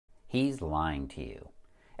He's lying to you.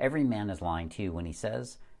 Every man is lying to you when he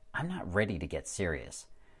says, I'm not ready to get serious.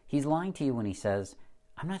 He's lying to you when he says,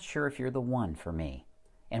 I'm not sure if you're the one for me.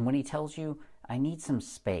 And when he tells you, I need some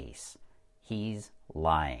space, he's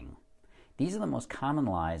lying. These are the most common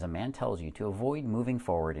lies a man tells you to avoid moving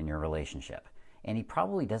forward in your relationship. And he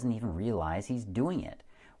probably doesn't even realize he's doing it.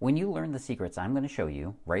 When you learn the secrets I'm going to show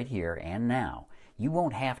you right here and now, you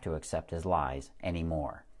won't have to accept his lies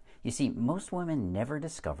anymore. You see, most women never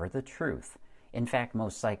discover the truth. In fact,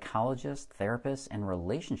 most psychologists, therapists, and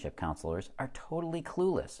relationship counselors are totally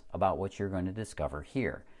clueless about what you're going to discover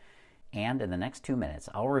here. And in the next 2 minutes,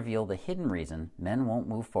 I'll reveal the hidden reason men won't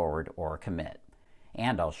move forward or commit.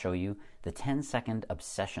 And I'll show you the 10-second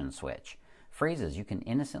obsession switch, phrases you can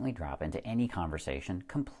innocently drop into any conversation,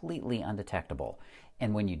 completely undetectable.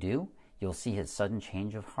 And when you do, you'll see his sudden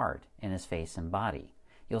change of heart in his face and body.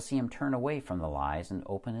 You'll see him turn away from the lies and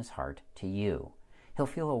open his heart to you. He'll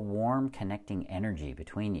feel a warm, connecting energy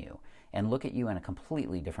between you and look at you in a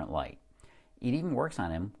completely different light. It even works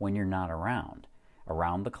on him when you're not around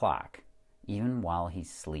the clock, even while he's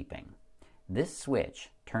sleeping. This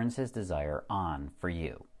switch turns his desire on for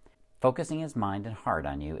you, focusing his mind and heart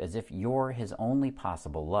on you as if you're his only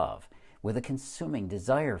possible love, with a consuming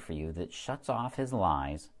desire for you that shuts off his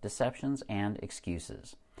lies, deceptions, and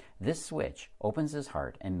excuses. This switch opens his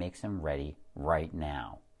heart and makes him ready right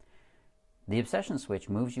now. The obsession switch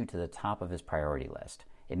moves you to the top of his priority list.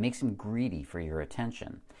 It makes him greedy for your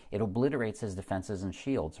attention. It obliterates his defenses and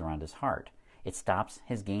shields around his heart. It stops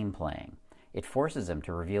his game playing. It forces him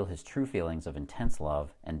to reveal his true feelings of intense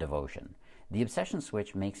love and devotion. The obsession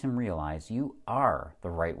switch makes him realize you are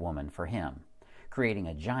the right woman for him, creating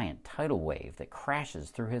a giant tidal wave that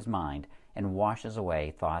crashes through his mind and washes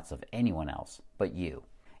away thoughts of anyone else but you.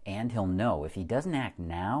 And he'll know if he doesn't act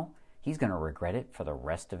now, he's going to regret it for the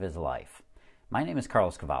rest of his life. My name is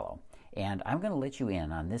Carlos Cavallo, and I'm going to let you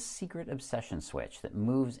in on this secret obsession switch that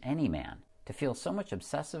moves any man to feel so much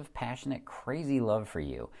obsessive, passionate, crazy love for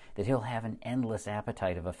you that he'll have an endless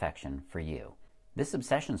appetite of affection for you. This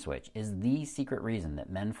obsession switch is the secret reason that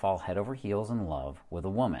men fall head over heels in love with a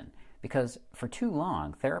woman, because for too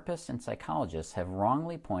long, therapists and psychologists have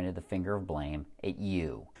wrongly pointed the finger of blame at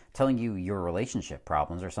you, telling you your relationship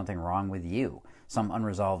problems are something wrong with you, some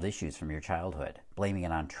unresolved issues from your childhood, blaming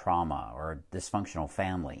it on trauma or a dysfunctional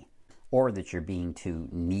family, or that you're being too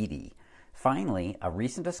needy. Finally, a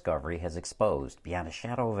recent discovery has exposed, beyond a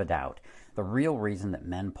shadow of a doubt, the real reason that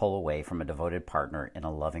men pull away from a devoted partner in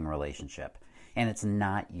a loving relationship. And it's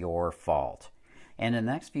not your fault. And in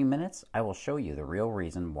the next few minutes, I will show you the real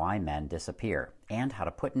reason why men disappear and how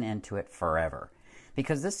to put an end to it forever.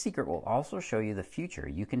 Because this secret will also show you the future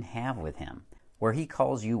you can have with him, where he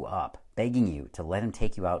calls you up, begging you to let him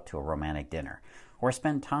take you out to a romantic dinner, or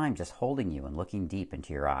spend time just holding you and looking deep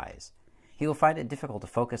into your eyes. He will find it difficult to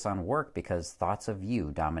focus on work because thoughts of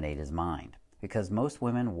you dominate his mind, because most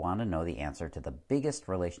women want to know the answer to the biggest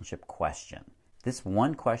relationship question. This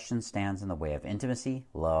one question stands in the way of intimacy,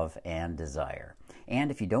 love, and desire. And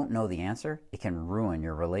if you don't know the answer, it can ruin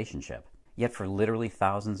your relationship. Yet for literally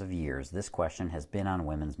thousands of years, this question has been on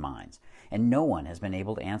women's minds, and no one has been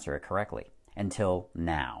able to answer it correctly, until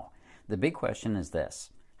now. The big question is this: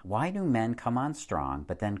 why do men come on strong,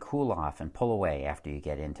 but then cool off and pull away after you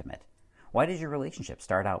get intimate? Why does your relationship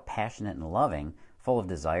start out passionate and loving, full of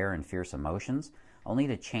desire and fierce emotions, only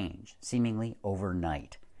to change, seemingly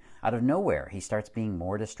overnight? Out of nowhere, he starts being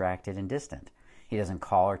more distracted and distant. He doesn't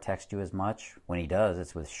call or text you as much. When he does,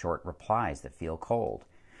 it's with short replies that feel cold.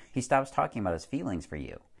 He stops talking about his feelings for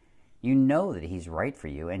you. You know that he's right for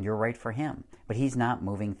you and you're right for him, but he's not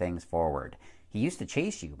moving things forward. He used to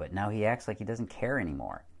chase you, but now he acts like he doesn't care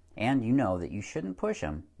anymore. And you know that you shouldn't push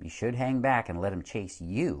him. You should hang back and let him chase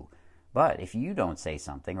you. But if you don't say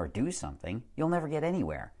something or do something, you'll never get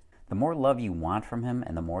anywhere. The more love you want from him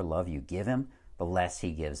and the more love you give him, the less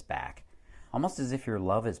he gives back. Almost as if your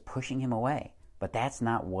love is pushing him away. But that's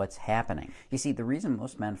not what's happening. You see, the reason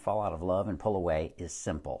most men fall out of love and pull away is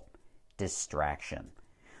simple: distraction.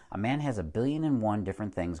 A man has 1,000,000,001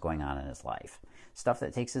 different things going on in his life. Stuff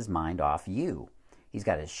that takes his mind off you. He's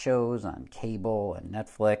got his shows on cable and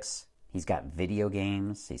Netflix. He's got video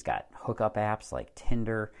games. He's got hookup apps like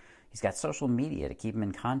Tinder. He's got social media to keep him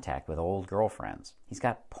in contact with old girlfriends. He's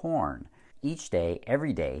got porn. Each day,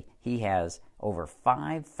 every day, he has over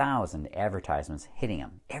 5,000 advertisements hitting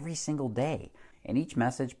him every single day. And each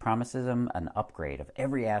message promises him an upgrade of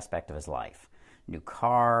every aspect of his life. New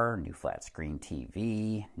car, new flat screen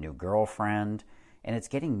TV, new girlfriend. And it's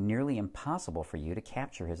getting nearly impossible for you to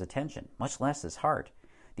capture his attention, much less his heart.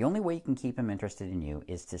 The only way you can keep him interested in you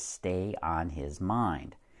is to stay on his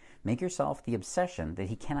mind. Make yourself the obsession that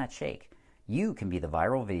he cannot shake. You can be the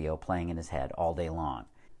viral video playing in his head all day long.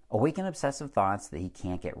 Awaken obsessive thoughts that he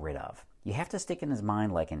can't get rid of. You have to stick in his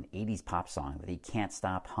mind like an 80s pop song that he can't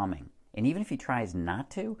stop humming. And even if he tries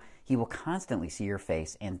not to, he will constantly see your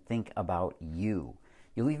face and think about you.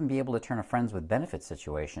 You'll even be able to turn a friends with benefits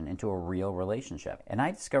situation into a real relationship. And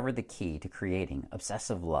I discovered the key to creating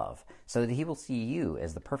obsessive love so that he will see you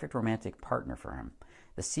as the perfect romantic partner for him.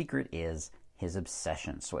 The secret is his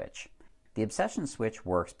obsession switch. The obsession switch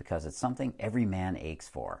works because it's something every man aches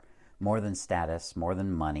for. More than status, more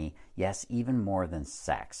than money, yes, even more than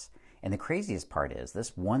sex. And the craziest part is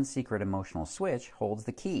this one secret emotional switch holds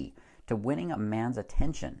the key to winning a man's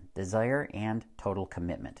attention, desire, and total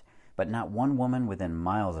commitment. But not one woman within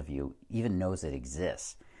miles of you even knows it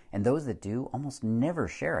exists. And those that do almost never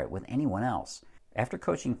share it with anyone else. After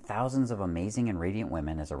coaching thousands of amazing and radiant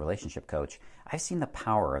women as a relationship coach, I've seen the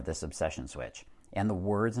power of this obsession switch and the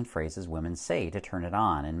words and phrases women say to turn it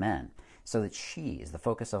on in men, so that she is the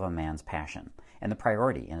focus of a man's passion and the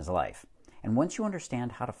priority in his life. And once you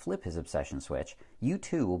understand how to flip his obsession switch, you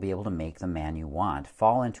too will be able to make the man you want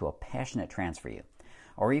fall into a passionate trance for you.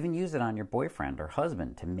 Or even use it on your boyfriend or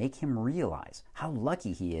husband to make him realize how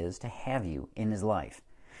lucky he is to have you in his life.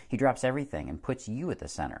 He drops everything and puts you at the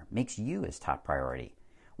center, makes you his top priority.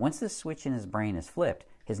 Once this switch in his brain is flipped,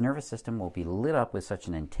 his nervous system will be lit up with such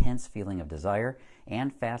an intense feeling of desire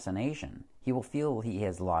and fascination. He will feel he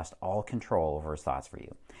has lost all control over his thoughts for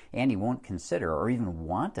you, and he won't consider or even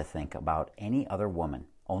want to think about any other woman,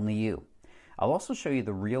 only you. I'll also show you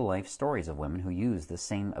the real-life stories of women who use the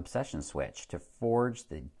same obsession switch to forge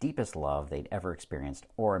the deepest love they'd ever experienced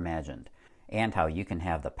or imagined, and how you can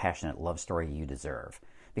have the passionate love story you deserve.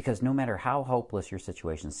 Because no matter how hopeless your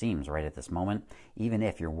situation seems right at this moment, even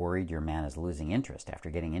if you're worried your man is losing interest after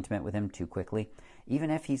getting intimate with him too quickly, even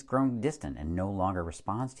if he's grown distant and no longer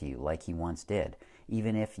responds to you like he once did,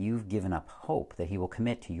 even if you've given up hope that he will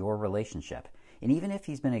commit to your relationship, and even if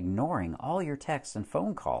he's been ignoring all your texts and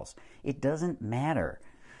phone calls, it doesn't matter.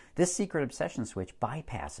 This secret obsession switch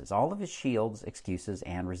bypasses all of his shields, excuses,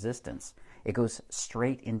 and resistance. It goes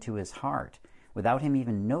straight into his heart, without him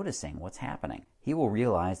even noticing what's happening. He will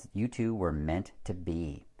realize that you two were meant to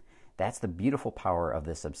be. That's the beautiful power of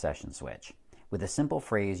this obsession switch. With a simple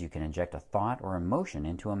phrase, you can inject a thought or emotion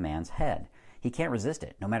into a man's head. He can't resist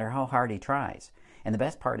it, no matter how hard he tries. And the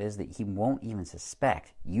best part is that he won't even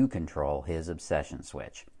suspect you control his obsession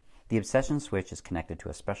switch. The obsession switch is connected to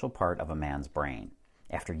a special part of a man's brain.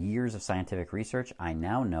 After years of scientific research, I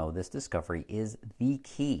now know this discovery is the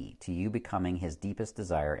key to you becoming his deepest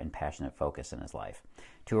desire and passionate focus in his life,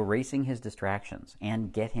 to erasing his distractions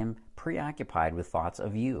and get him preoccupied with thoughts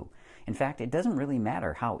of you. In fact, it doesn't really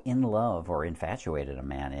matter how in love or infatuated a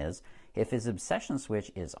man is. If his obsession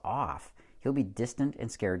switch is off, he'll be distant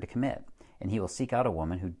and scared to commit, and he will seek out a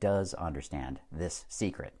woman who does understand this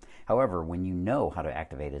secret. However, when you know how to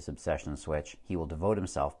activate his obsession switch, he will devote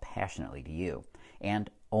himself passionately to you,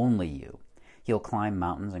 and only you. He'll climb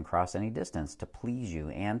mountains and cross any distance to please you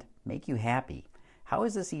and make you happy. How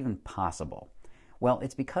is this even possible? Well,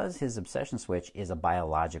 it's because his obsession switch is a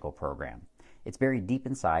biological program. It's buried deep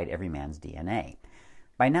inside every man's DNA.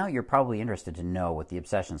 By now, you're probably interested to know what the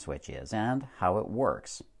obsession switch is and how it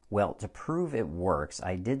works. Well, to prove it works,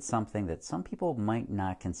 I did something that some people might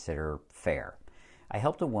not consider fair. I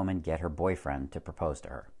helped a woman get her boyfriend to propose to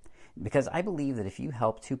her. Because I believe that if you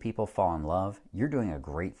help two people fall in love, you're doing a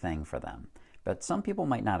great thing for them. But some people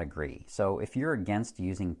might not agree. So if you're against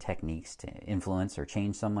using techniques to influence or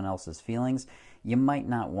change someone else's feelings, you might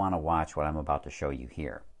not want to watch what I'm about to show you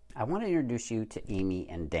here. I want to introduce you to Amy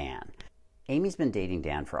and Dan. Amy's been dating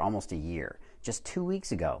Dan for almost a year. Just 2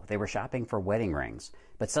 weeks ago, they were shopping for wedding rings.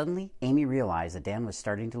 But suddenly, Amy realized that Dan was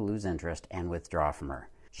starting to lose interest and withdraw from her.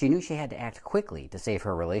 She knew she had to act quickly to save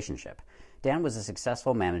her relationship. Dan was a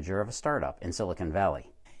successful manager of a startup in Silicon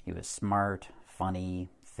Valley. He was smart, funny,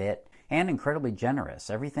 fit, and incredibly generous,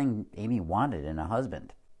 everything Amy wanted in a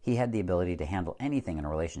husband. He had the ability to handle anything in a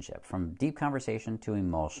relationship, from deep conversation to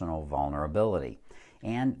emotional vulnerability.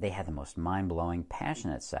 And they had the most mind-blowing,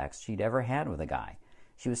 passionate sex she'd ever had with a guy.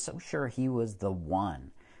 She was so sure he was the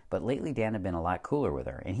one. But lately Dan had been a lot cooler with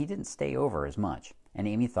her, and he didn't stay over as much. And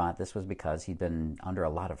Amy thought this was because he'd been under a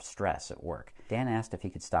lot of stress at work. Dan asked if he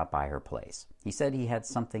could stop by her place. He said he had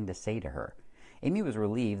something to say to her. Amy was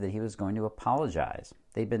relieved that he was going to apologize.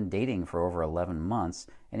 They'd been dating for over 11 months,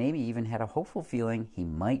 and Amy even had a hopeful feeling he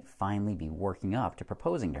might finally be working up to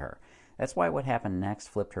proposing to her. That's why what happened next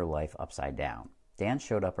flipped her life upside down. Dan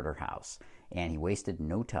showed up at her house, and he wasted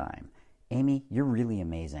no time. "Amy, you're really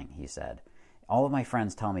amazing," he said. "All of my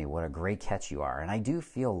friends tell me what a great catch you are, and I do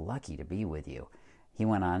feel lucky to be with you. He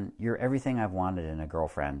went on, "You're everything I've wanted in a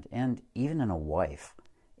girlfriend, and even in a wife."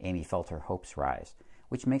 Amy felt her hopes rise,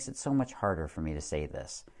 which makes it so much harder for me to say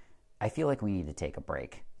this. I feel like we need to take a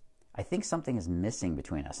break. I think something is missing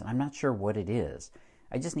between us, and I'm not sure what it is.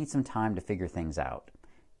 I just need some time to figure things out.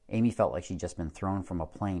 Amy felt like she'd just been thrown from a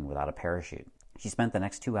plane without a parachute. She spent the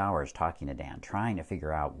next 2 hours talking to Dan, trying to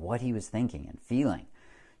figure out what he was thinking and feeling.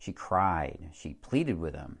 She cried. She pleaded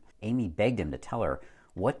with him. Amy begged him to tell her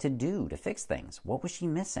what to do to fix things. What was she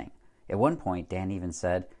missing? At one point, Dan even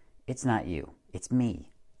said, "It's not you, it's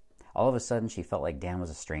me." All of a sudden, she felt like Dan was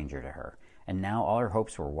a stranger to her, and now all her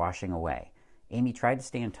hopes were washing away. Amy tried to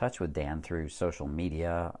stay in touch with Dan through social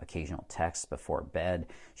media, occasional texts before bed.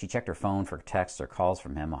 She checked her phone for texts or calls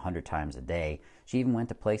from him 100 times a day. She even went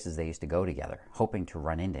to places they used to go together, hoping to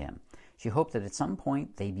run into him. She hoped that at some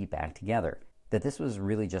point they'd be back together, that this was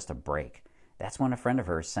really just a break. That's when a friend of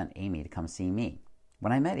hers sent Amy to come see me.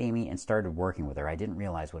 When I met Amy and started working with her, I didn't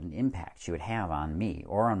realize what an impact she would have on me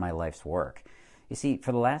or on my life's work. You see,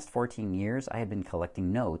 for the last 14 years, I had been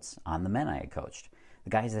collecting notes on the men I had coached, the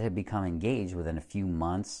guys that had become engaged within a few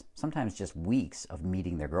months, sometimes just weeks, of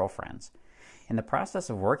meeting their girlfriends. In the process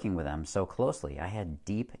of working with them so closely, I had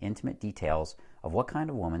deep, intimate details of what kind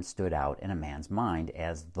of woman stood out in a man's mind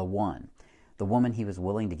as the woman he was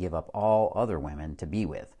willing to give up all other women to be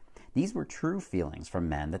with. These were true feelings from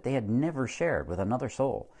men that they had never shared with another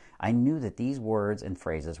soul. I knew that these words and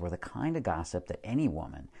phrases were the kind of gossip that any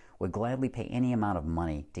woman would gladly pay any amount of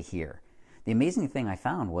money to hear. The amazing thing I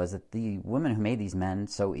found was that the women who made these men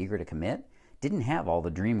so eager to commit didn't have all the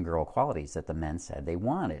dream girl qualities that the men said they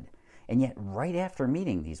wanted. And yet, right after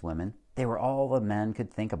meeting these women, they were all the men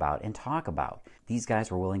could think about and talk about. These guys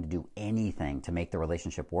were willing to do anything to make the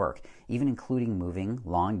relationship work, even including moving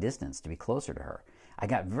long distance to be closer to her. I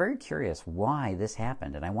got very curious why this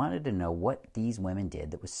happened, and I wanted to know what these women did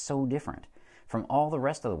that was so different from all the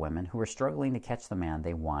rest of the women who were struggling to catch the man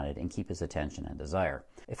they wanted and keep his attention and desire.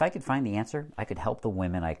 If I could find the answer, I could help the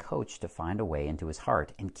women I coached to find a way into his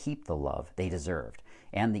heart and keep the love they deserved.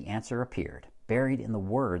 And the answer appeared, buried in the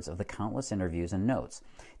words of the countless interviews and notes.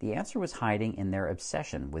 The answer was hiding in their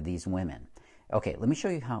obsession with these women. Okay, let me show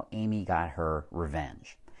you how Amy got her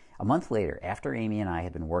revenge. A month later, after Amy and I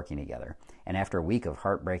had been working together, and after a week of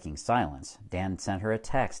heartbreaking silence, Dan sent her a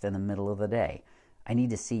text in the middle of the day. "I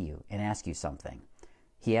need to see you and ask you something."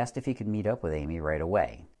 He asked if he could meet up with Amy right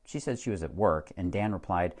away. She said she was at work, and Dan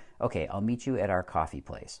replied, "Okay, I'll meet you at our coffee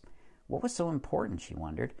place." What was so important, she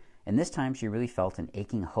wondered, and this time she really felt an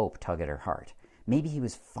aching hope tug at her heart. Maybe he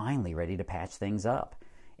was finally ready to patch things up.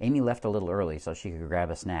 Amy left a little early so she could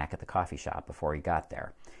grab a snack at the coffee shop before he got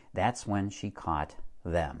there. That's when she caught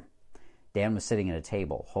them. Dan was sitting at a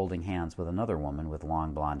table, holding hands with another woman with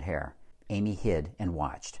long blonde hair. Amy hid and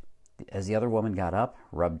watched. As the other woman got up,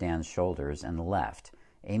 rubbed Dan's shoulders, and left,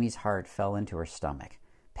 Amy's heart fell into her stomach.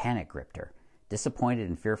 Panic gripped her. Disappointed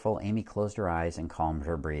and fearful, Amy closed her eyes and calmed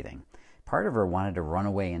her breathing. Part of her wanted to run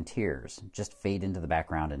away in tears, just fade into the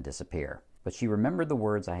background and disappear. But she remembered the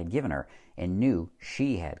words I had given her and knew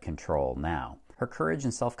she had control now. Her courage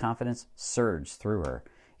and self-confidence surged through her.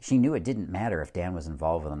 She knew it didn't matter if Dan was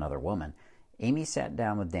involved with another woman. Amy sat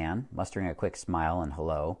down with Dan, mustering a quick smile and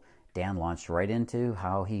hello. Dan launched right into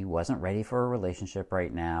how he wasn't ready for a relationship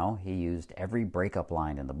right now. He used every breakup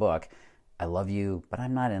line in the book. "I love you, but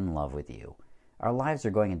I'm not in love with you. Our lives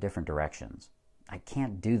are going in different directions. I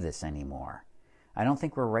can't do this anymore. I don't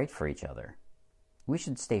think we're right for each other. We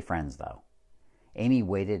should stay friends, though." Amy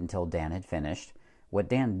waited until Dan had finished. What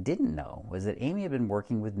Dan didn't know was that Amy had been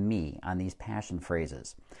working with me on these passion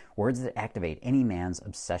phrases, words that activate any man's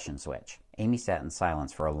obsession switch. Amy sat in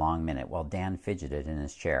silence for a long minute while Dan fidgeted in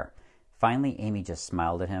his chair. Finally, Amy just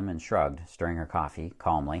smiled at him and shrugged, stirring her coffee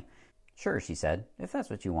calmly. "Sure," she said, "if that's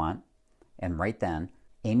what you want." And right then,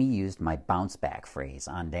 Amy used my bounce back phrase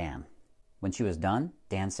on Dan. When she was done,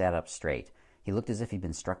 Dan sat up straight. He looked as if he'd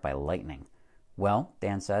been struck by lightning. "Well,"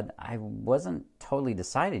 Dan said, "I wasn't totally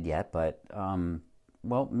decided yet, but,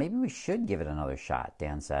 well, maybe we should give it another shot,"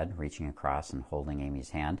 Dan said, reaching across and holding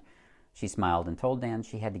Amy's hand. She smiled and told Dan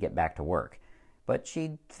she had to get back to work, but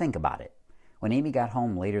she'd think about it. When Amy got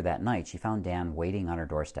home later that night, she found Dan waiting on her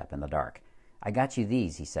doorstep in the dark. "I got you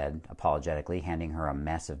these," he said, apologetically, handing her a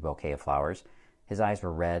massive bouquet of flowers. His eyes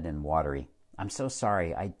were red and watery. "I'm so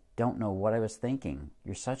sorry. I don't know what I was thinking.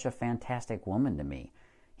 You're such a fantastic woman to me."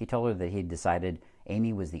 He told her that he'd decided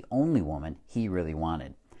Amy was the only woman he really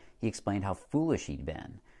wanted. He explained how foolish he'd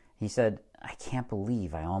been. He said, "I can't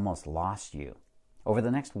believe I almost lost you." Over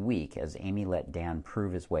the next week, as Amy let Dan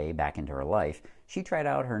prove his way back into her life, she tried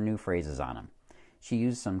out her new phrases on him. She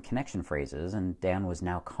used some connection phrases, and Dan was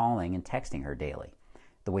now calling and texting her daily,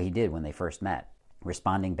 the way he did when they first met.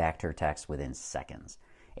 responding back to her text within seconds.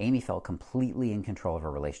 Amy felt completely in control of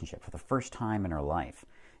her relationship for the first time in her life.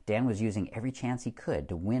 Dan was using every chance he could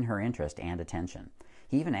to win her interest and attention.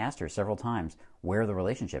 He even asked her several times where the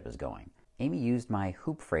relationship is going. Amy used my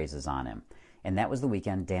hoop phrases on him, and that was the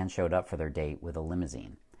weekend Dan showed up for their date with a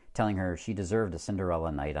limousine, telling her she deserved a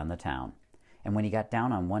Cinderella night on the town. And when he got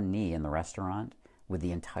down on one knee in the restaurant, with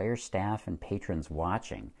the entire staff and patrons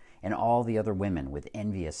watching, and all the other women with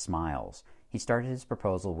envious smiles, he started his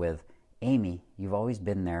proposal with, "Amy, you've always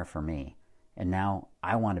been there for me, and now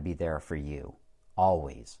I want to be there for you.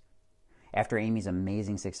 Always." After Amy's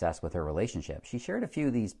amazing success with her relationship, she shared a few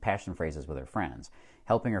of these passion phrases with her friends,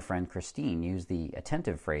 helping her friend Christine use the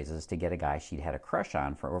attentive phrases to get a guy she'd had a crush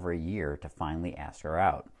on for over a year to finally ask her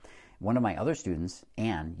out. One of my other students,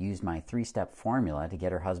 Anne, used my 3-step formula to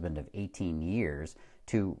get her husband of 18 years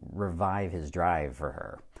to revive his drive for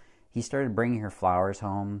her. He started bringing her flowers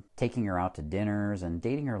home, taking her out to dinners, and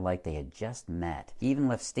dating her like they had just met. He even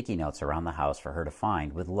left sticky notes around the house for her to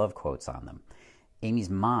find with love quotes on them. Amy's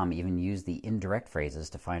mom even used the indirect phrases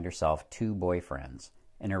to find herself 2 boyfriends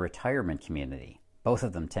in her retirement community, both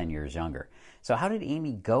of them 10 years younger. So how did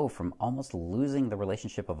Amy go from almost losing the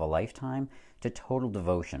relationship of a lifetime to total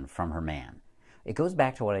devotion from her man? It goes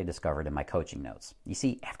back to what I discovered in my coaching notes. You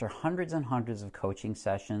see, after hundreds and hundreds of coaching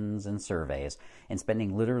sessions and surveys, and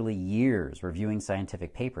spending literally years reviewing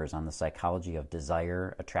scientific papers on the psychology of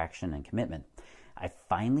desire, attraction, and commitment, I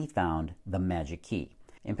finally found the magic key.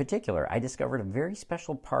 In particular, I discovered a very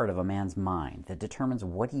special part of a man's mind that determines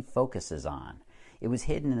what he focuses on. It was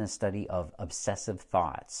hidden in a study of obsessive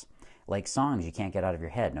thoughts, like songs you can't get out of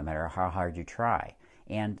your head no matter how hard you try,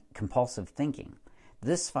 and compulsive thinking.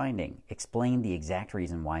 This finding explained the exact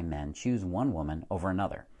reason why men choose one woman over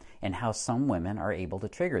another, and how some women are able to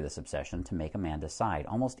trigger this obsession to make a man decide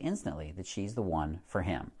almost instantly that she's the one for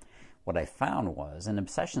him. What I found was an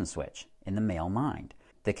obsession switch in the male mind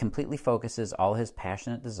that completely focuses all his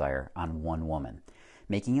passionate desire on one woman,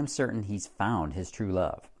 making him certain he's found his true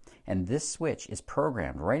love. And this switch is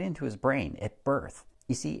programmed right into his brain at birth.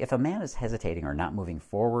 You see, if a man is hesitating or not moving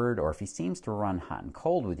forward, or if he seems to run hot and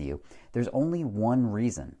cold with you, there's only one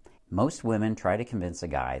reason. Most women try to convince a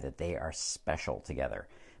guy that they are special together.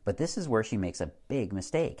 But this is where she makes a big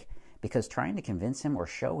mistake, because trying to convince him or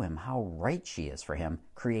show him how right she is for him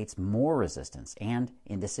creates more resistance and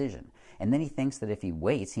indecision. And then he thinks that if he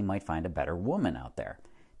waits, he might find a better woman out there.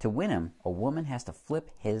 To win him, a woman has to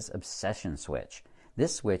flip his obsession switch.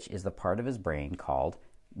 This switch is the part of his brain called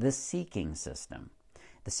the seeking system.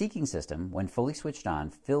 The seeking system, when fully switched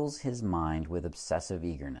on, fills his mind with obsessive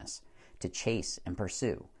eagerness to chase and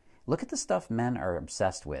pursue. Look at the stuff men are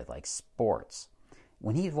obsessed with, like sports.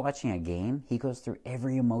 When he's watching a game, he goes through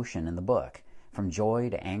every emotion in the book, from joy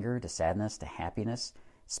to anger to sadness to happiness.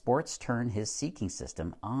 Sports turn his seeking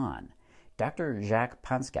system on. Dr. Jacques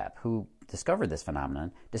Panscap, who discovered this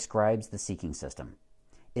phenomenon, describes the seeking system.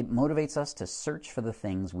 It motivates us to search for the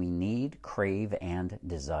things we need, crave, and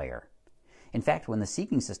desire. In fact, when the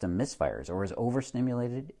seeking system misfires or is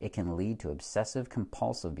overstimulated, it can lead to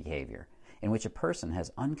obsessive-compulsive behavior, in which a person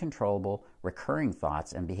has uncontrollable, recurring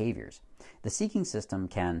thoughts and behaviors. The seeking system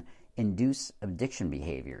can induce addiction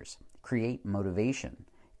behaviors, create motivation,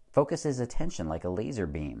 focus his attention like a laser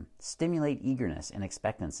beam, stimulate eagerness and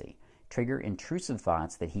expectancy, trigger intrusive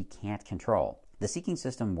thoughts that he can't control. The seeking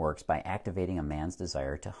system works by activating a man's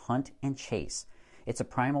desire to hunt and chase. It's a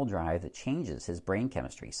primal drive that changes his brain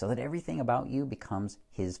chemistry so that everything about you becomes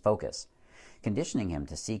his focus, conditioning him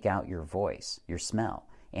to seek out your voice, your smell,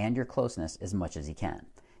 and your closeness as much as he can.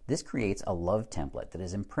 This creates a love template that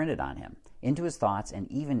is imprinted on him, into his thoughts,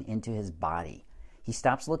 and even into his body. He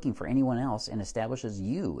stops looking for anyone else and establishes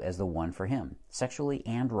you as the one for him, sexually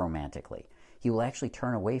and romantically. He will actually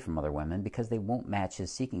turn away from other women because they won't match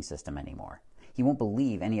his seeking system anymore. He won't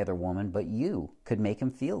believe any other woman but you could make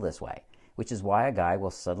him feel this way, which is why a guy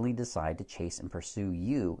will suddenly decide to chase and pursue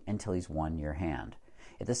you until he's won your hand.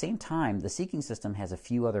 At the same time, the seeking system has a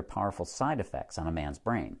few other powerful side effects on a man's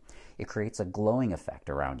brain. It creates a glowing effect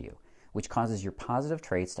around you, which causes your positive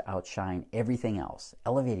traits to outshine everything else,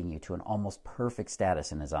 elevating you to an almost perfect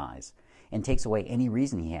status in his eyes, and takes away any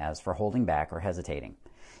reason he has for holding back or hesitating.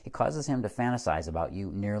 It causes him to fantasize about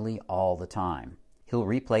you nearly all the time. He'll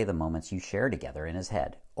replay the moments you share together in his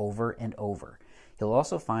head over and over. He'll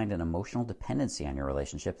also find an emotional dependency on your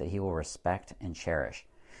relationship that he will respect and cherish,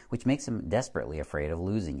 which makes him desperately afraid of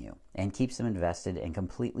losing you and keeps him invested and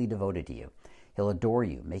completely devoted to you. He'll adore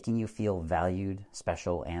you, making you feel valued,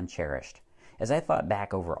 special, and cherished. As I thought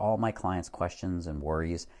back over all my clients' questions and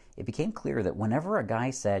worries, it became clear that whenever a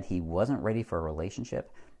guy said he wasn't ready for a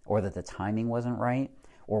relationship or that the timing wasn't right,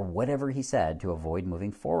 or whatever he said to avoid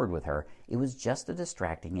moving forward with her, it was just a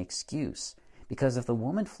distracting excuse. Because if the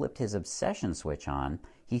woman flipped his obsession switch on,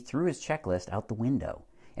 he threw his checklist out the window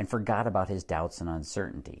and forgot about his doubts and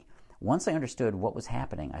uncertainty. Once I understood what was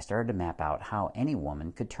happening, I started to map out how any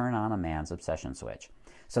woman could turn on a man's obsession switch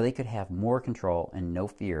so they could have more control and no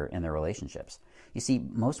fear in their relationships. You see,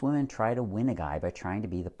 most women try to win a guy by trying to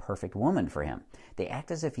be the perfect woman for him. They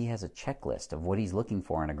act as if he has a checklist of what he's looking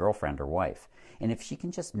for in a girlfriend or wife. And if she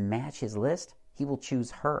can just match his list, he will choose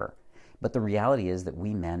her. But the reality is that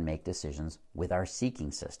we men make decisions with our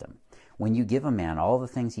seeking system. When you give a man all the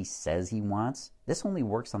things he says he wants, this only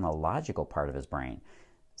works on the logical part of his brain.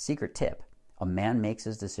 Secret tip: a man makes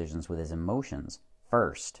his decisions with his emotions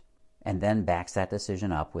first, and then backs that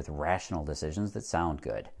decision up with rational decisions that sound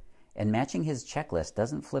good. And matching his checklist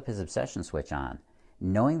doesn't flip his obsession switch on.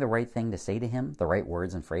 Knowing the right thing to say to him, the right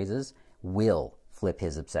words and phrases, will flip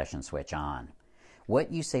his obsession switch on.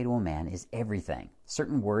 What you say to a man is everything.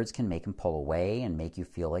 Certain words can make him pull away and make you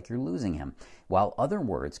feel like you're losing him, while other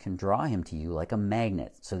words can draw him to you like a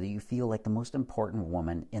magnet so that you feel like the most important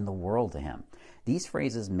woman in the world to him. These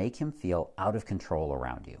phrases make him feel out of control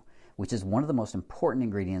around you, which is one of the most important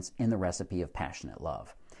ingredients in the recipe of passionate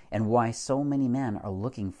love, and why so many men are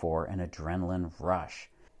looking for an adrenaline rush.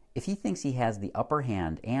 If he thinks he has the upper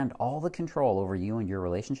hand and all the control over you and your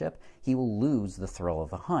relationship, he will lose the thrill of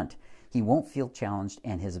the hunt. He won't feel challenged,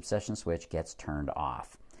 and his obsession switch gets turned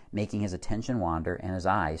off, making his attention wander and his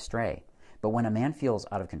eyes stray. But when a man feels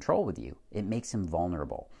out of control with you, it makes him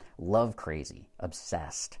vulnerable, love crazy,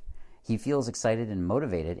 obsessed. He feels excited and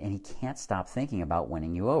motivated, and he can't stop thinking about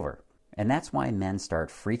winning you over. And that's why men start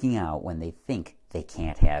freaking out when they think they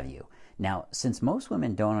can't have you. Now, since most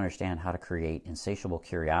women don't understand how to create insatiable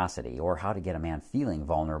curiosity or how to get a man feeling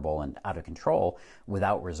vulnerable and out of control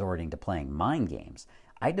without resorting to playing mind games,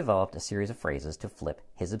 I developed a series of phrases to flip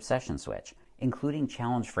his obsession switch, including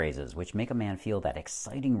challenge phrases which make a man feel that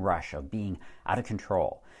exciting rush of being out of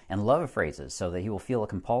control, and love phrases so that he will feel a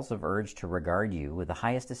compulsive urge to regard you with the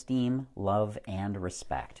highest esteem, love, and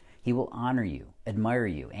respect. He will honor you, admire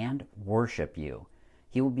you, and worship you.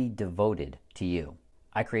 He will be devoted to you.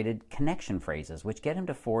 I created connection phrases which get him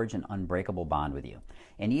to forge an unbreakable bond with you,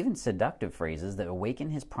 and even seductive phrases that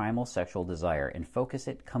awaken his primal sexual desire and focus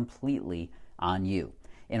it completely on you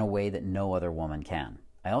in a way that no other woman can.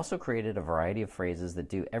 I also created a variety of phrases that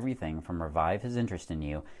do everything from revive his interest in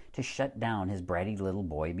you to shut down his bratty little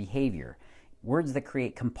boy behavior. Words that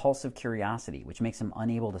create compulsive curiosity, which makes him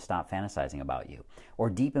unable to stop fantasizing about you. Or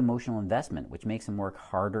deep emotional investment, which makes him work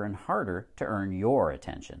harder and harder to earn your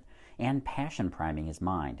attention. And passion priming his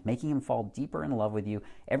mind, making him fall deeper in love with you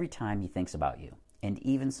every time he thinks about you. And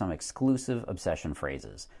even some exclusive obsession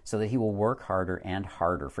phrases, so that he will work harder and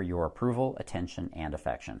harder for your approval, attention, and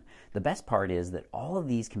affection. The best part is that all of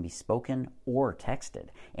these can be spoken or texted,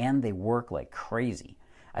 and they work like crazy.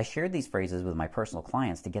 I shared these phrases with my personal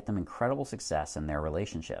clients to get them incredible success in their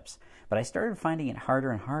relationships, but I started finding it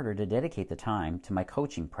harder and harder to dedicate the time to my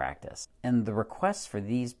coaching practice, and the requests for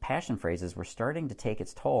these passion phrases were starting to take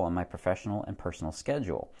its toll on my professional and personal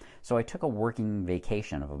schedule. So I took a working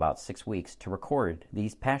vacation of about 6 weeks to record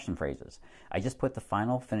these passion phrases. I just put the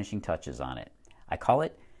final finishing touches on it. I call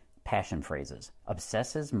it Passion Phrases.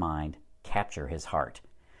 Obsess his mind, capture his heart.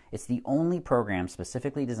 It's the only program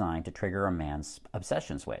specifically designed to trigger a man's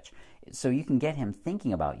obsession switch, so you can get him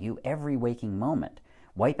thinking about you every waking moment.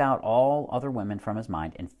 Wipe out all other women from his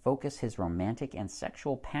mind and focus his romantic and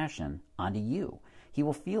sexual passion onto you. He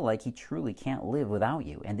will feel like he truly can't live without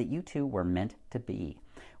you and that you two were meant to be.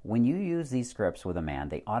 When you use these scripts with a man,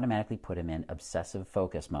 they automatically put him in obsessive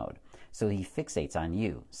focus mode, so he fixates on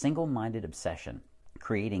you, single-minded obsession,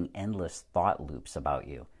 creating endless thought loops about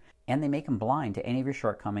you. And they make him blind to any of your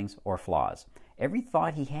shortcomings or flaws. Every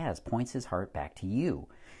thought he has points his heart back to you,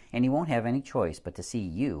 and he won't have any choice but to see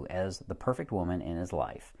you as the perfect woman in his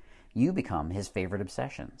life. You become his favorite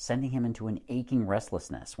obsession, sending him into an aching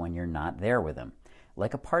restlessness when you're not there with him,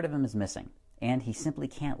 like a part of him is missing, and he simply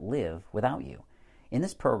can't live without you. In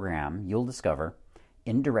this program, you'll discover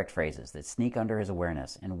indirect phrases that sneak under his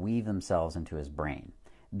awareness and weave themselves into his brain.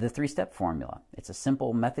 The 3-step formula. It's a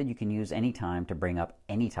simple method you can use anytime to bring up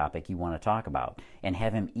any topic you want to talk about and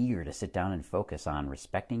have him eager to sit down and focus on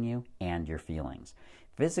respecting you and your feelings.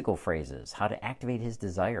 Physical phrases, how to activate his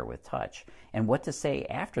desire with touch, and what to say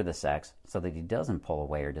after the sex so that he doesn't pull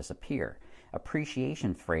away or disappear.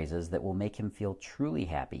 Appreciation phrases that will make him feel truly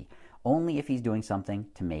happy, only if he's doing something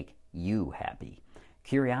to make you happy.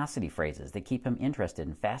 Curiosity phrases that keep him interested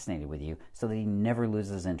and fascinated with you so that he never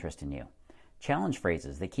loses interest in you. Challenge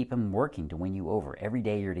phrases that keep him working to win you over every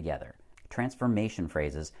day you're together. transformation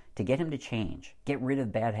phrases to get him to change, get rid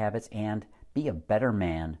of bad habits, and be a better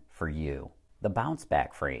man for you. The bounce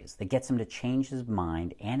back phrase that gets him to change his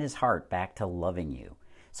mind and his heart back to loving you,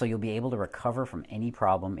 so you'll be able to recover from any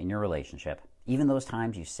problem in your relationship, even those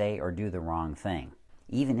times you say or do the wrong thing,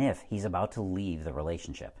 even if he's about to leave the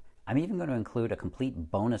relationship. I'm even going to include a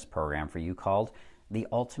complete bonus program for you called The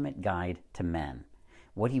Ultimate Guide to Men,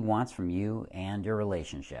 what he wants from you and your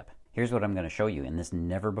relationship. Here's what I'm going to show you in this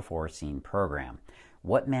never-before-seen program: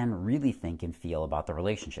 what men really think and feel about the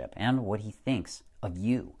relationship and what he thinks of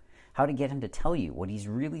you, how to get him to tell you what he's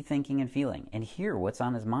really thinking and feeling, and hear what's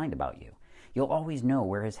on his mind about you. You'll always know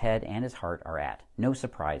where his head and his heart are at. No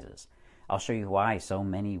surprises. I'll show you why so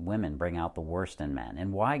many women bring out the worst in men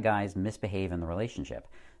and why guys misbehave in the relationship,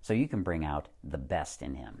 so you can bring out the best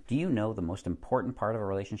in him. Do you know the most important part of a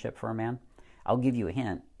relationship for a man? I'll give you a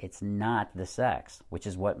hint. It's not the sex, which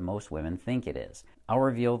is what most women think it is. I'll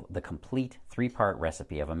reveal the complete 3-part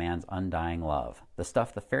recipe of a man's undying love, the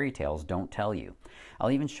stuff the fairy tales don't tell you.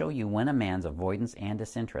 I'll even show you when a man's avoidance and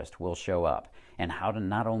disinterest will show up, and how to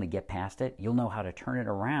not only get past it, you'll know how to turn it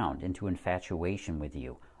around into infatuation with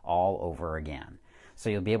you all over again. So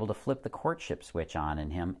you'll be able to flip the courtship switch on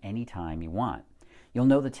in him anytime you want. You'll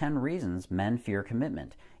know the 10 reasons men fear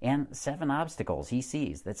commitment and 7 obstacles he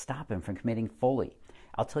sees that stop him from committing fully.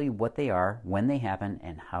 I'll tell you what they are, when they happen,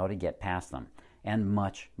 and how to get past them, and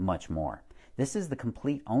much, much more. This is the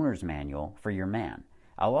complete owner's manual for your man.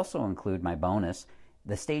 I'll also include my bonus,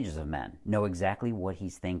 The Stages of Men. Know exactly what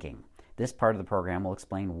he's thinking. This part of the program will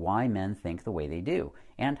explain why men think the way they do,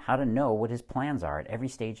 and how to know what his plans are at every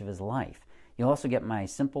stage of his life. You'll also get my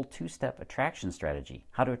simple 2-step attraction strategy,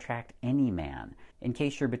 how to attract any man, in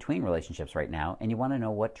case you're between relationships right now and you want to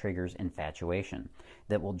know what triggers infatuation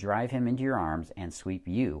that will drive him into your arms and sweep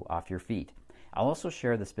you off your feet. I'll also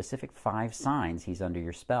share the specific 5 signs he's under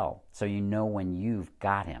your spell, so you know when you've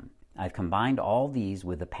got him. I've combined all these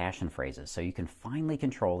with the passion phrases so you can finally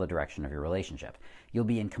control the direction of your relationship. You'll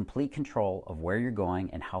be in complete control of where you're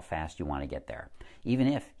going and how fast you want to get there. Even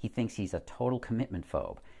if he thinks he's a total commitment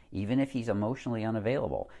phobe, even if he's emotionally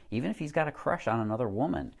unavailable, even if he's got a crush on another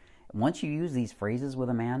woman. Once you use these phrases with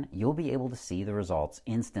a man, you'll be able to see the results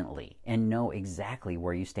instantly and know exactly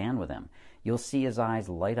where you stand with him. You'll see his eyes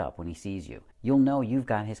light up when he sees you. You'll know you've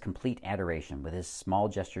got his complete adoration with his small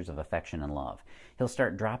gestures of affection and love. He'll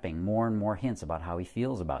start dropping more and more hints about how he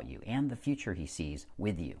feels about you and the future he sees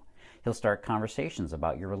with you. He'll start conversations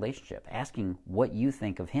about your relationship, asking what you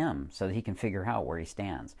think of him so that he can figure out where he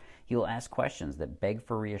stands. He will ask questions that beg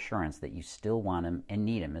for reassurance that you still want him and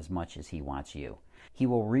need him as much as he wants you. He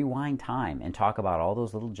will rewind time and talk about all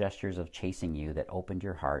those little gestures of chasing you that opened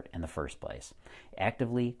your heart in the first place,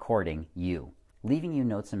 actively courting you, leaving you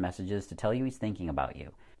notes and messages to tell you he's thinking about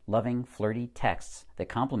you, loving, flirty texts that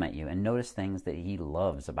compliment you and notice things that he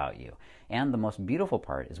loves about you. And the most beautiful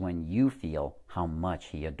part is when you feel how much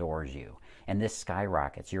he adores you. And this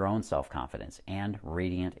skyrockets your own self-confidence and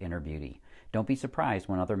radiant inner beauty. Don't be surprised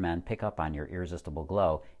when other men pick up on your irresistible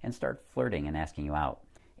glow and start flirting and asking you out.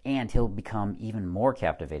 And he'll become even more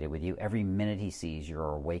captivated with you every minute he sees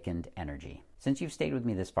your awakened energy. Since you've stayed with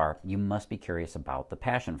me this far, you must be curious about the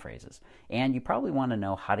passion phrases. And you probably want to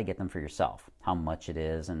know how to get them for yourself, how much it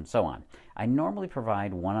is, and so on. I normally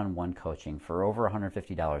provide one-on-one coaching for over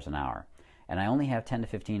 $150 an hour. And I only have 10 to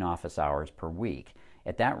 15 office hours per week.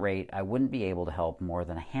 At that rate, I wouldn't be able to help more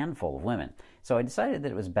than a handful of women. So I decided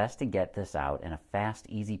that it was best to get this out in a fast,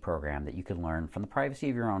 easy program that you can learn from the privacy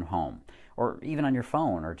of your own home, or even on your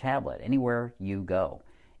phone or tablet, anywhere you go.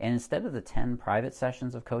 And instead of the 10 private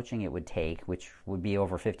sessions of coaching it would take, which would be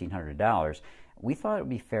over $1,500, we thought it would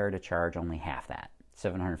be fair to charge only half that,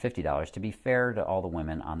 $750, to be fair to all the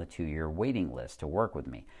women on the 2-year waiting list to work with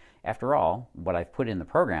me. After all, what I've put in the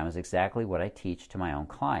program is exactly what I teach to my own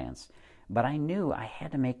clients. But I knew I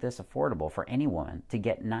had to make this affordable for any woman to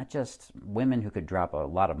get not just women who could drop a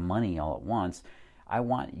lot of money all at once. I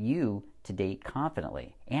want you to date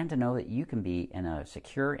confidently and to know that you can be in a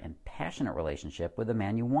secure and passionate relationship with the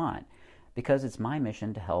man you want, because it's my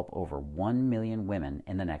mission to help over 1 million women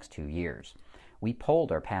in the next 2 years. We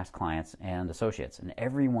polled our past clients and associates, and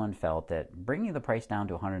everyone felt that bringing the price down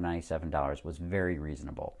to $197 was very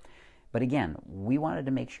reasonable. But again, we wanted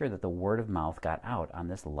to make sure that the word of mouth got out on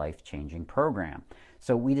this life-changing program.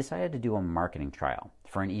 So we decided to do a marketing trial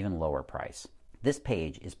for an even lower price. This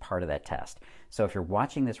page is part of that test. So if you're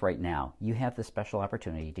watching this right now, you have the special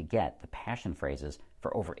opportunity to get the passion phrases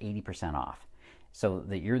for over 80% off, so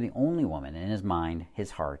that you're the only woman in his mind,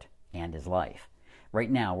 his heart, and his life.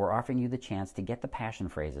 Right now, we're offering you the chance to get the passion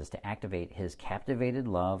phrases to activate his captivated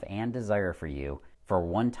love and desire for you for a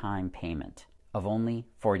one-time payment of only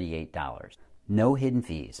 $48. No hidden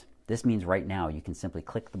fees. This means right now you can simply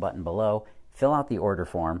click the button below, fill out the order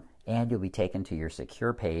form, and you'll be taken to your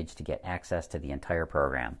secure page to get access to the entire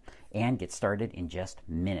program and get started in just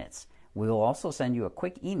minutes. We will also send you a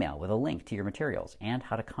quick email with a link to your materials and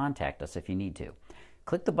how to contact us if you need to.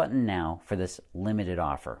 Click the button now for this limited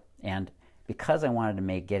offer. And because I wanted to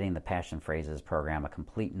make getting the Passion Phrases program a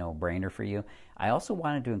complete no-brainer for you, I also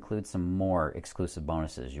wanted to include some more exclusive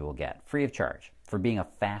bonuses you will get free of charge for being a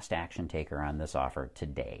fast action taker on this offer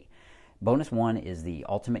today. Bonus 1 is the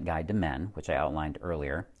Ultimate Guide to Men, which I outlined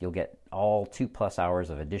earlier. You'll get all 2+ hours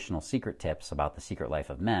of additional secret tips about the secret life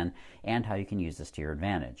of men and how you can use this to your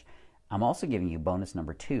advantage. I'm also giving you bonus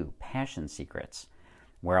number 2, Passion Secrets,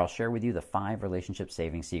 where I'll share with you the 5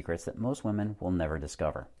 relationship-saving secrets that most women will never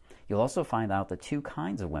discover. You'll also find out the 2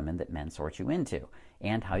 kinds of women that men sort you into,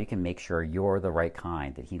 and how you can make sure you're the right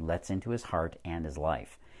kind that he lets into his heart and his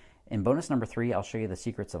life. In bonus number 3, I'll show you the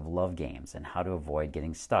secrets of love games and how to avoid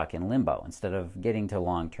getting stuck in limbo instead of getting to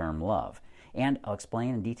long-term love. And I'll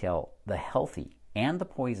explain in detail the healthy and the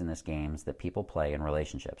poisonous games that people play in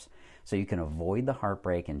relationships, so you can avoid the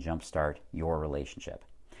heartbreak and jumpstart your relationship.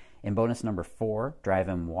 In bonus number 4, Drive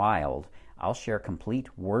Him Wild, I'll share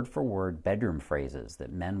complete word-for-word bedroom phrases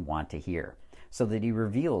that men want to hear, so that he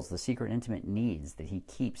reveals the secret intimate needs that he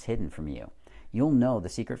keeps hidden from you. You'll know the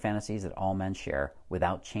secret fantasies that all men share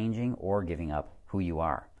without changing or giving up who you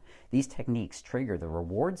are. These techniques trigger the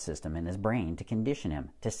reward system in his brain to condition him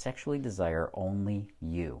to sexually desire only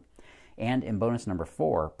you. And in bonus number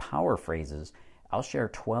 4, Power Phrases, I'll share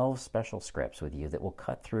 12 special scripts with you that will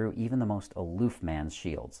cut through even the most aloof man's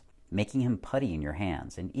shields, making him putty in your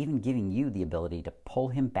hands and even giving you the ability to pull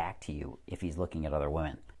him back to you if he's looking at other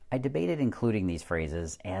women. I debated including these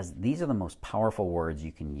phrases as these are the most powerful words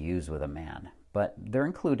you can use with a man, but they're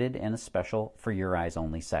included in a special For Your Eyes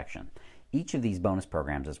Only section. Each of these bonus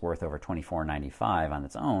programs is worth over $24.95 on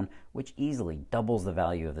its own, which easily doubles the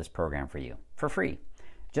value of this program for you, for free,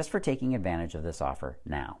 just for taking advantage of this offer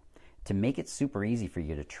now. To make it super easy for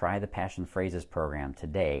you to try the Passion Phrases program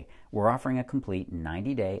today, we're offering a complete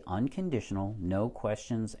 90-day, unconditional, no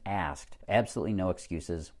questions asked, absolutely no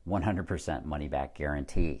excuses, 100% money-back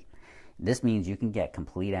guarantee. This means you can get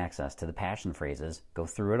complete access to the Passion Phrases, go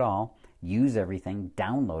through it all, use everything,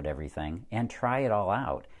 download everything, and try it all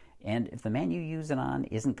out. And if the man you use it on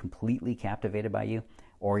isn't completely captivated by you,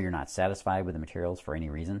 or you're not satisfied with the materials for any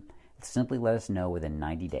reason, simply let us know within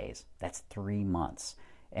 90 days. That's 3 months.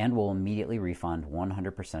 And we'll immediately refund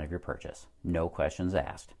 100% of your purchase. No questions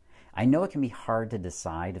asked. I know it can be hard to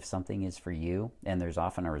decide if something is for you, and there's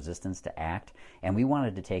often a resistance to act, and we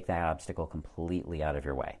wanted to take that obstacle completely out of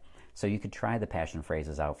your way, so you could try the Passion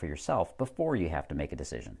Phrases out for yourself before you have to make a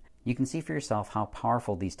decision. You can see for yourself how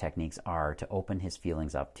powerful these techniques are to open his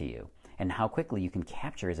feelings up to you, and how quickly you can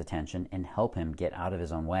capture his attention and help him get out of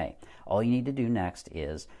his own way. All you need to do next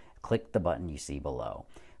is click the button you see below.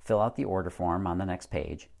 Fill out the order form on the next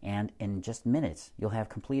page, and in just minutes, you'll have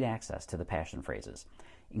complete access to the Passion Phrases,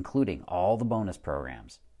 including all the bonus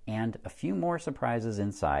programs, and a few more surprises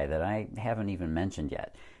inside that I haven't even mentioned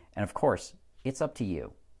yet. And of course, it's up to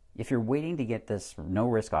you. If you're waiting to get this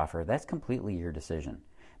no-risk offer, that's completely your decision.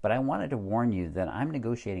 But I wanted to warn you that I'm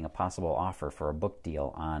negotiating a possible offer for a book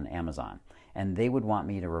deal on Amazon, and they would want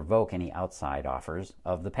me to revoke any outside offers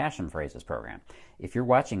of the Passion Phrases program. If you're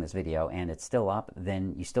watching this video and it's still up,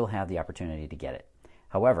 then you still have the opportunity to get it.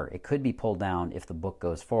 However, it could be pulled down if the book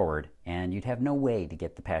goes forward, and you'd have no way to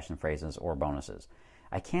get the Passion Phrases or bonuses.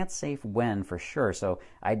 I can't say when for sure, so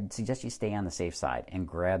I'd suggest you stay on the safe side and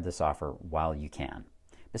grab this offer while you can.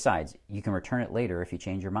 Besides, you can return it later if you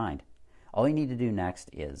change your mind. All you need to do next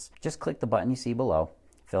is just click the button you see below,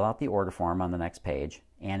 fill out the order form on the next page,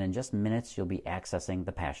 and in just minutes you'll be accessing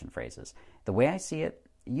the Passion Phrases. The way I see it,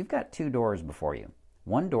 you've got 2 doors before you.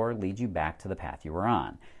 One door leads you back to the path you were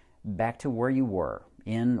on, back to where you were,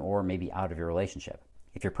 in or maybe out of your relationship.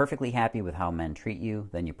 If you're perfectly happy with how men treat you,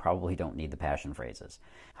 then you probably don't need the Passion Phrases.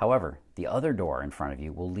 However, the other door in front of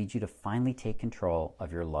you will lead you to finally take control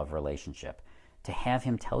of your love relationship, to have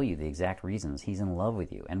him tell you the exact reasons he's in love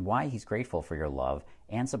with you and why he's grateful for your love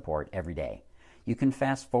and support every day. You can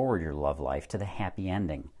fast forward your love life to the happy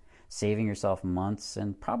ending, saving yourself months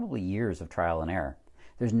and probably years of trial and error.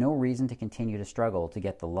 There's no reason to continue to struggle to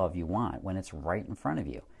get the love you want when it's right in front of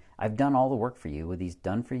you. I've done all the work for you with these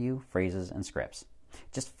done-for-you phrases and scripts.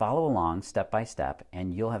 Just follow along step by step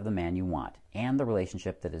and you'll have the man you want and the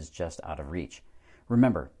relationship that is just out of reach.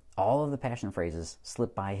 Remember, all of the Passion Phrases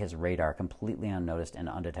slip by his radar completely unnoticed and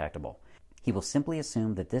undetectable. He will simply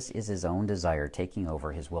assume that this is his own desire taking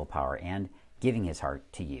over his willpower and giving his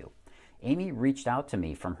heart to you. Amy reached out to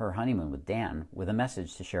me from her honeymoon with Dan with a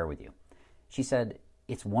message to share with you. She said,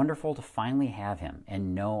 "It's wonderful to finally have him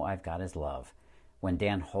and know I've got his love. When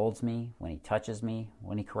Dan holds me, when he touches me,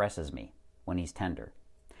 when he caresses me, when he's tender."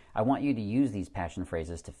 I want you to use these passion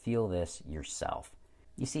phrases to feel this yourself.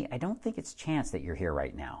 You see, I don't think it's chance that you're here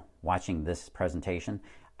right now, watching this presentation.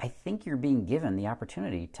 I think you're being given the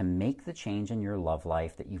opportunity to make the change in your love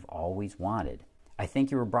life that you've always wanted. I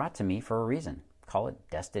think you were brought to me for a reason. Call it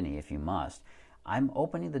destiny if you must. I'm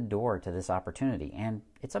opening the door to this opportunity, and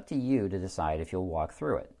it's up to you to decide if you'll walk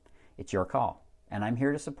through it. It's your call, and I'm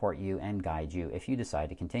here to support you and guide you if you decide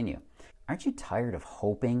to continue. Aren't you tired of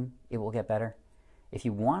hoping it will get better? If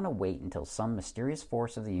you want to wait until some mysterious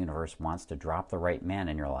force of the universe wants to drop the right man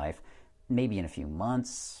in your life, maybe in a few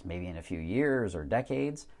months, maybe in a few years or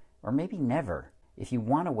decades, or maybe never, if you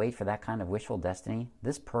want to wait for that kind of wishful destiny,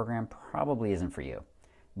 this program probably isn't for you.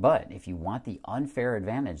 But if you want the unfair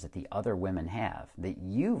advantage that the other women have, that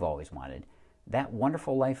you've always wanted, that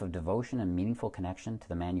wonderful life of devotion and meaningful connection to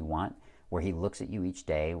the man you want, where he looks at you each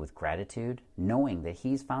day with gratitude, knowing that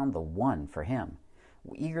he's found the one for him,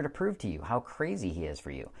 eager to prove to you how crazy he is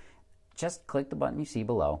for you, just click the button you see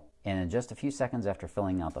below, and in just a few seconds after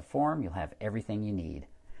filling out the form, you'll have everything you need.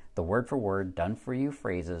 The word-for-word, done-for-you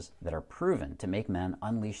phrases that are proven to make men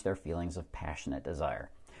unleash their feelings of passionate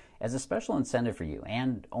desire. As a special incentive for you,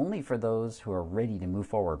 and only for those who are ready to move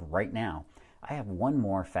forward right now, I have one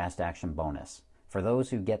more fast action bonus for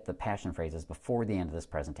those who get the passion phrases before the end of this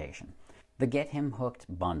presentation. The Get Him Hooked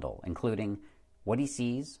bundle, including what he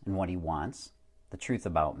sees and what he wants, the truth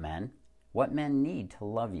about men, what men need to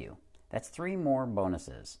love you. That's 3 more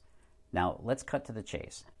bonuses. Now, let's cut to the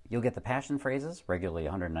chase. You'll get the passion phrases, regularly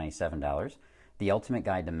 $197, the Ultimate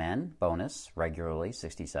Guide to Men bonus, regularly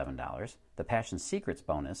 $67, the Passion Secrets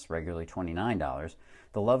bonus, regularly $29,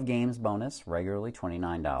 the Love Games bonus, regularly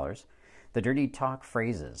 $29, the Dirty Talk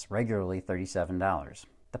phrases, regularly $37,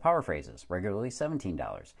 the Power Phrases, regularly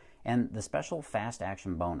 $17, and the special Fast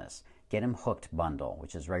Action bonus, Get Him Hooked bundle,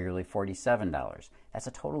 which is regularly $47. That's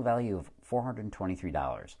a total value of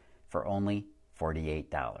 $423 for only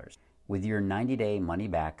 $48. With your 90-day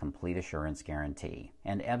money-back complete assurance guarantee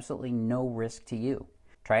and absolutely no risk to you.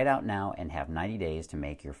 Try it out now and have 90 days to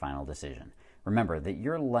make your final decision. Remember that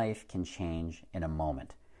your life can change in a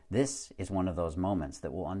moment. This is one of those moments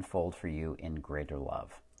that will unfold for you in greater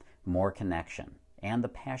love, more connection, and the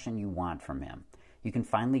passion you want from him. You can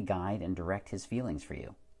finally guide and direct his feelings for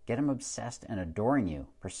you. Get him obsessed and adoring you,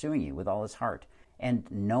 pursuing you with all his heart, and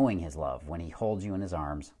knowing his love when he holds you in his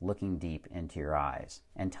arms, looking deep into your eyes,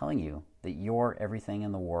 and telling you that you're everything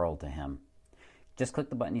in the world to him. Just click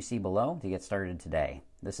the button you see below to get started today.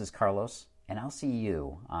 This is Carlos, and I'll see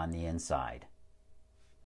you on the inside.